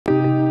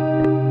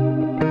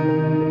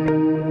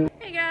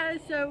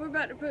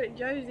about to put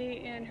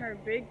Josie in her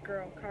big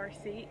girl car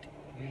seat.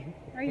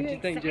 Are you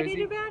excited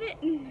Josie? about it?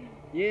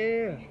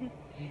 Yeah.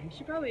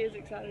 She probably is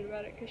excited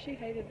about it because she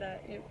hated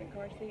that infant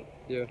car seat.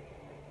 Yeah.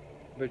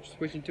 But you're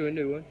switching to a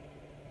new one.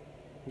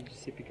 You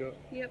just sippy cup.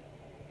 Yep.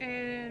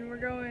 And we're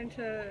going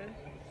to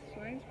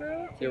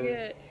Swainsboro to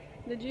get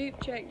the Jeep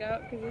checked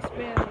out because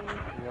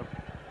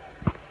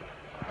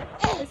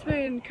it's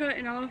been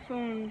cutting off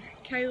on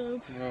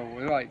Caleb. Well,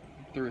 we like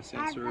threw a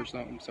sensor or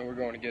something, so we're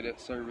going to get it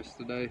serviced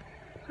today.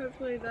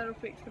 Hopefully that'll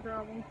fix the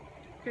problem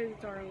because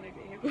it's our only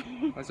vehicle.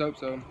 Let's hope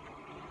so.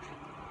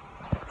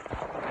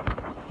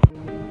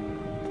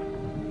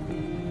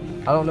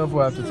 I don't know if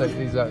we'll have to take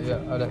these out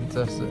yet. I didn't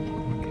test it.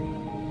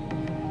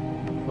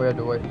 We had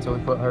to wait until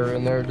we put her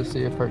in there to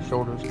see if her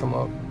shoulders come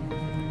up.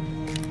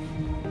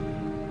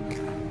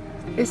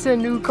 It's a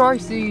new car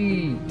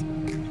seat.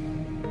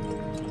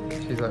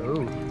 She's like,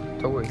 ooh,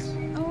 toys.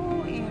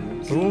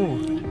 OMG.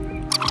 Ooh.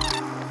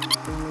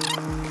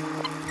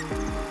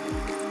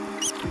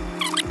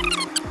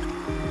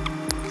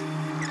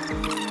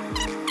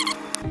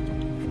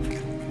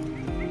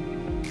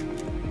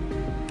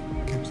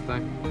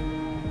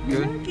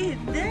 Good? Look at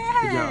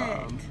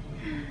that!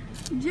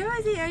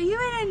 Josie, are you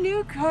in a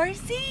new car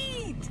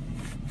seat?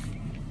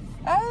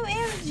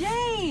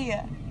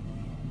 OMG!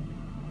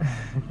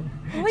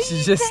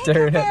 She's just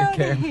staring at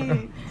the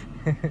camera.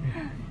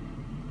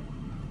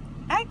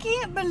 I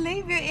can't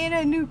believe you're in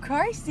a new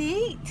car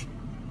seat.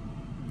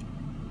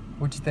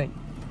 What'd you think?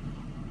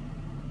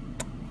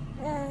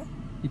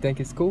 You think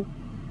it's cool?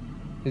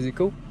 Is it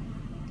cool?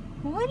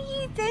 What do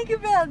you think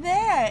about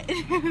that?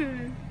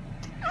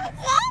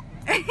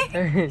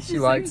 She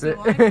likes it.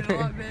 Like it a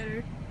lot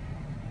better.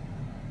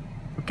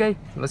 Okay,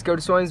 let's go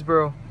to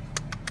Swainsboro.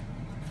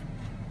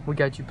 We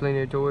got you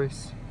plenty of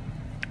toys.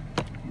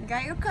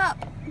 Got your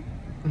cup.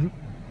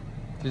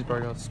 She's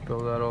probably gonna spill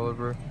that all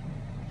over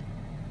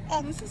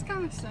her. This is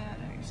kind of sad,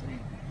 actually.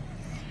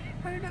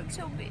 But you look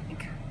so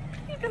big.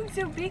 You look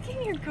so big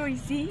in your car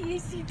seat.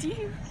 Yes, you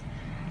do.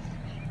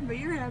 But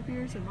you're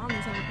happier, so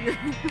Mama's happier.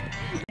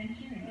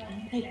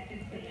 Hey.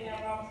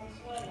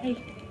 Hey.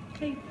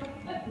 Hey.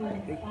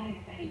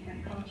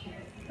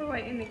 We're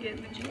waiting to get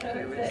the Jeep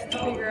service to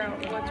figure out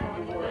what's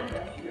wrong with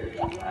it.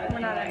 We're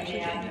not actually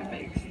getting it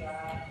fixed.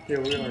 Yeah,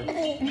 we are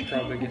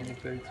probably getting it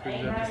fixed. We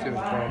just have to see what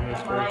the problem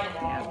is first.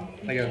 Yeah.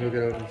 I gotta hook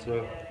it up and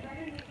stuff.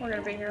 We're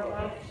gonna be here a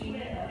while.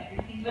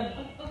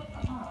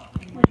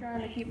 We're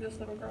trying to keep this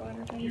little girl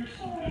entertained.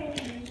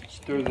 She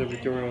throws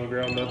everything on the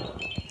ground though.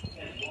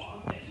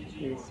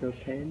 She's so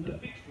panda.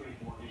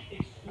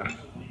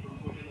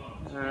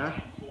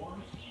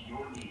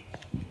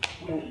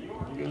 Oh,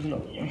 there's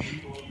another one.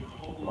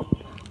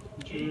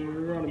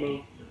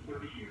 Geronimo.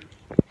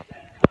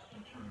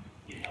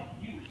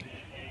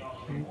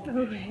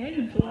 Oh,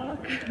 head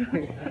block.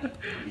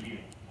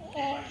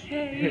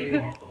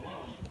 Hey.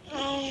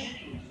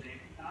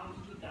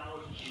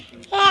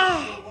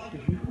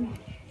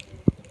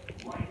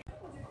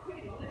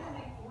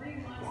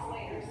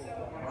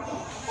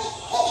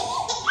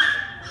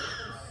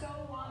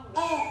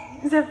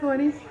 Is that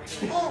funny?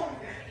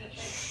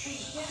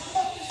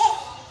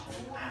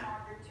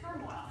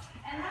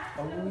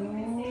 Oh,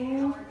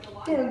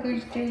 there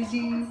goes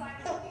Josie.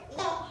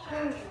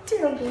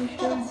 There goes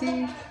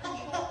Josie.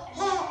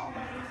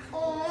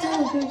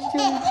 There goes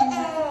Josie.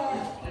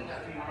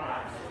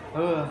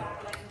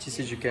 This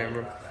is your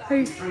camera.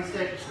 Hey.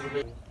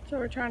 So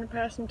we're trying to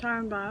pass some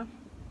time by.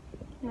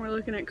 We're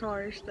looking at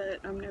cars that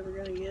I'm never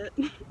gonna get.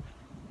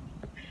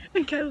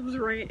 And Caleb's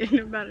ranting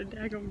about a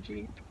daggone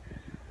Jeep.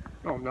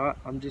 No, I'm not.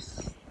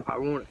 I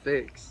want it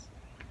fixed.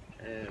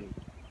 And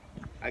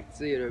I can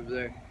see it over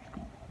there.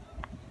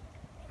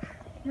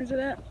 Where's it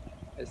at?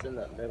 It's in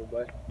that middle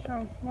bay.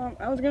 Oh, well,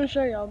 I was gonna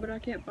show y'all, but I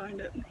can't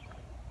find it.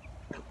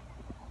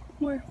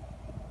 Where?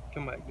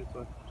 Come back this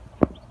way.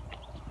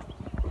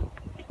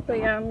 But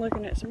yeah, I'm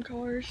looking at some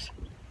cars.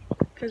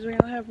 Because we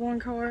only have one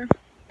car.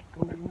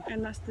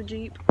 And that's the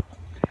Jeep.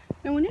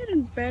 And we need a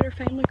better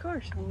family car,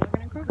 so I'm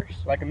looking at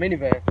cars. Like a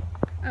minivan.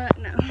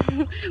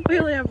 No. We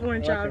only have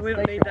one child. We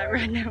don't need that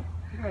right now.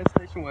 A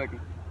station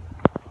wagon.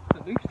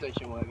 A new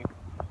station wagon.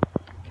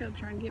 Caleb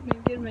trying to get me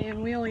a good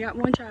man. We only got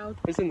one child.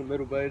 It's in the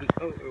middle bay.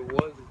 Oh, it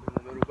was in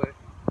the middle bay.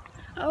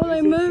 Oh,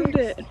 they moved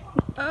it.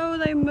 Oh,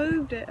 they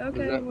moved it.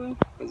 Okay, well.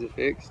 Was it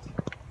fixed?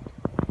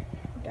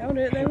 Doubt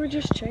it. They were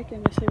just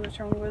checking to see what's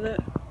wrong with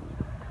it.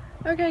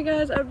 Okay,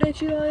 guys.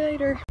 Update you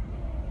later.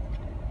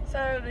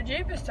 So, the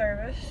Jeep is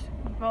serviced,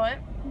 but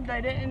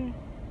they didn't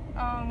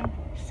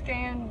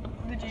scan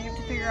the Jeep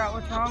to figure out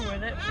what's wrong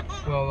with it.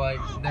 Well, like,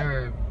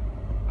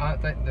 I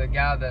think the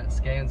guy that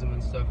scans them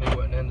and stuff, he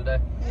wasn't in today.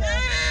 Yeah.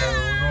 So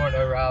we're going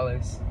to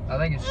O'Reilly's. I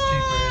think it's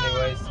cheaper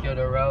anyways to go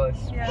to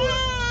O'Reilly's. Yeah.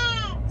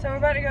 So we're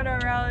about to go to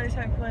O'Reilly's.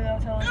 Hopefully they'll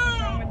tell us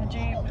what's wrong with the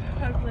Jeep.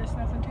 Hopefully it's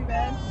nothing too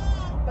bad.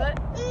 But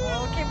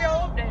we'll keep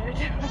y'all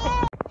updated.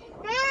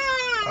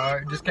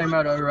 Alright, just came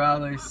out of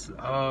O'Reilly's.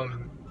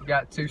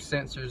 Got two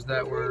sensors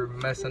that were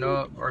messing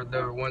up, or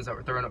the ones that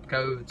were throwing up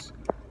codes.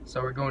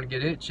 So we're going to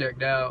get it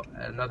checked out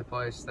at another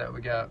place that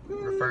we got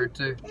referred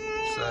to.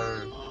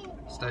 So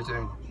Stay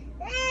tuned.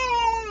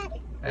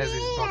 As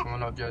he's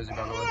buckling up Josie,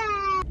 by the way.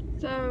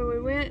 So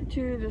we went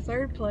to the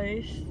third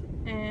place,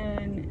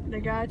 and the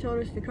guy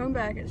told us to come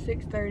back at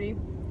 6:30,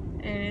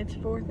 and it's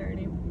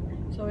 4:30.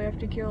 So we have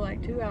to kill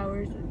like 2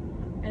 hours.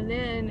 And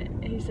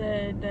then he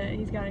said that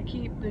he's got to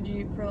keep the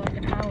Jeep for like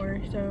an hour.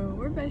 So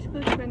we're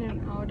basically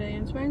spending all day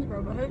in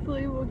Swainsboro, but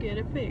hopefully we'll get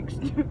it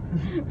fixed.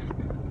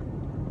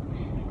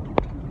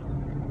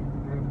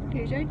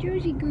 There's our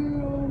Josie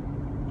girl.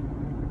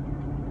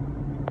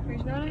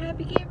 There's not a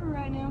happy camper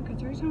right now because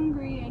there's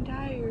hungry and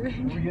tired.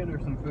 We're getting her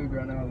some food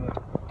right now, though.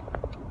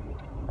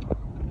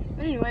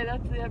 But anyway,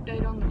 that's the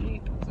update on the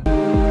Jeep.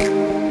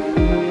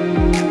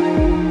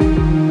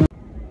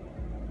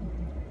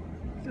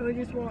 So we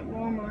just walked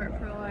Walmart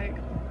for like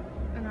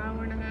an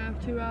hour and a half,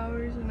 2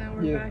 hours, and now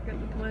we're back at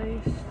the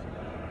place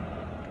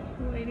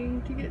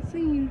waiting to get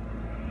seen.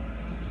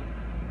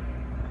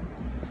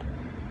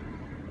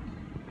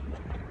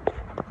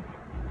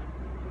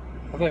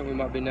 I think we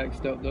might be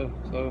next up though,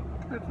 so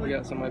Hopefully. we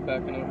got somebody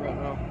backing up right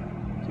now.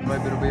 So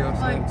maybe it'll be us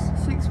like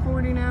next.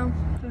 6:40 now,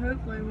 so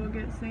hopefully we'll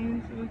get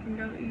seen so we can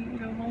go eat and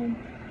go home.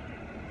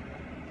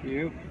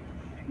 Yep.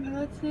 But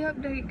that's the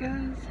update,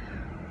 guys.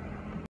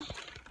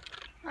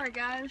 Alright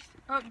guys,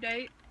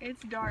 update.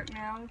 It's dark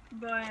now,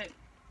 but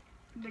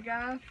the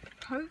guy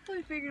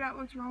hopefully figured out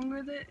what's wrong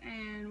with it,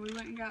 and we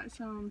went and got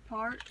some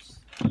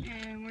parts,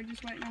 and we're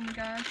just waiting on the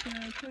guy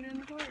to put in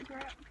the part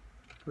crap.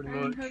 Pretty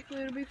And much.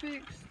 hopefully it'll be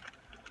fixed.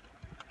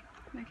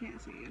 They can't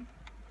see you.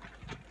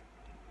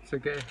 It's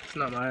okay. It's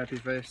not my happy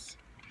face.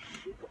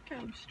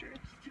 I'm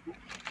stressed.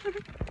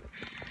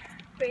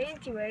 But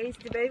anyways,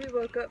 the baby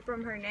woke up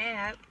from her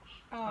nap.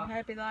 Oh,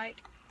 happy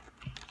like.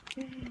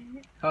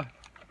 Huh?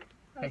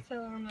 I was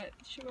telling him that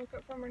she woke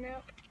up from her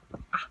nap.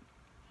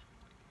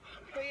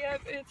 But yeah,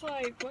 it's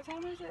like, what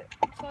time is it?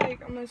 It's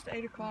like almost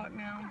 8 o'clock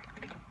now.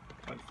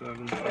 Like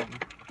 7 something.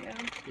 Yeah.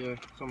 Yeah,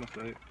 it's almost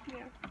 8.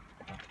 Yeah.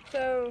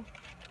 So,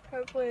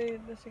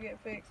 hopefully this will get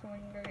fixed and we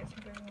can go get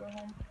some food and go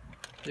home.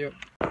 Yep.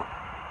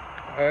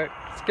 Alright,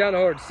 it's kind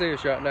of hard to see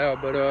us right now,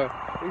 but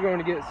we're going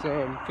to get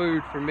some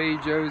food for me,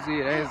 Josie,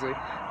 and Ansley.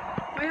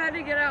 We had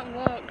to get out and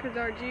walk because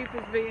our Jeep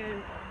is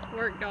being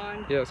worked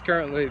on. Yeah, it's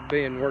currently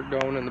being worked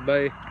on in the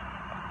bay.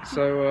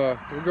 So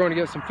we're going to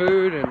get some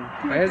food, and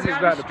Ansley's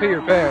about to pee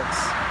her pants.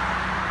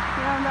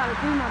 Yeah, I'm about to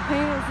pee my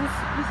pants.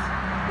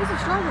 This is a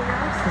struggle,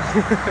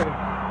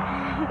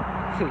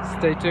 guys.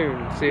 Stay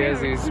tuned, see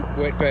Ansley's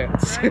wet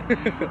pants. Right?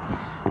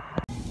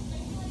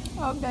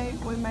 Update,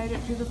 we made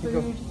it to the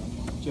food.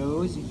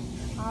 Josie.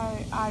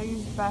 I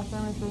used the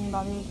bathroom if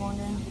anybody was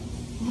wondering.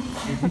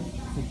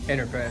 In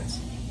her pants.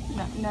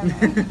 No.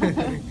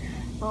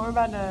 But we're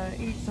about to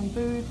eat some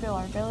food, fill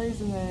our bellies,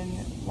 and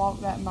then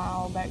walk that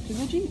mile back to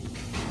the Jeep.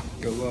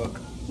 Good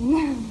luck.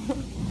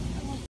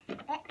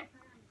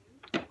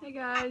 Hey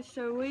guys,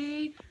 so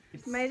we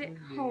made it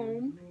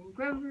home.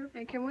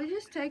 And can we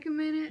just take a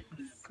minute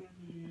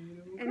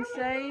and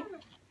say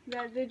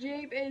that the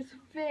Jeep is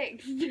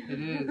fixed? It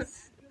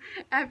is.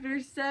 After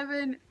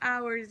 7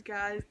 hours,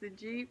 guys, the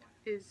Jeep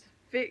is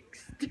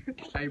fixed.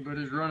 Hey, but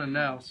it's running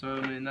now, so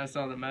I mean that's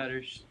all that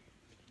matters.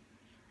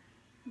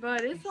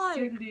 But it's like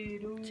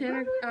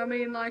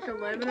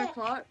 11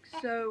 o'clock,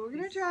 so we're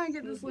gonna try and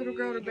get this little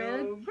girl to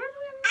bed, and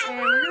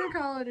we're gonna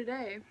call it a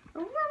day.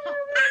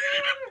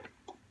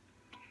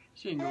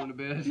 She ain't going to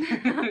bed.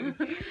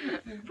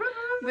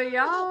 But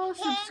y'all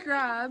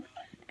subscribe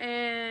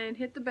and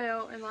hit the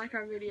bell and like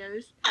our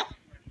videos.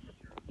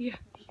 Yeah.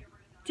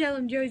 Tell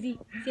them, Josie,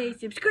 say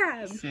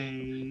subscribe.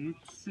 Say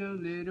it's a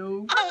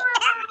little.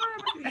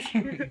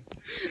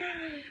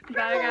 Bye,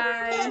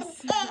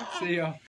 guys. See ya.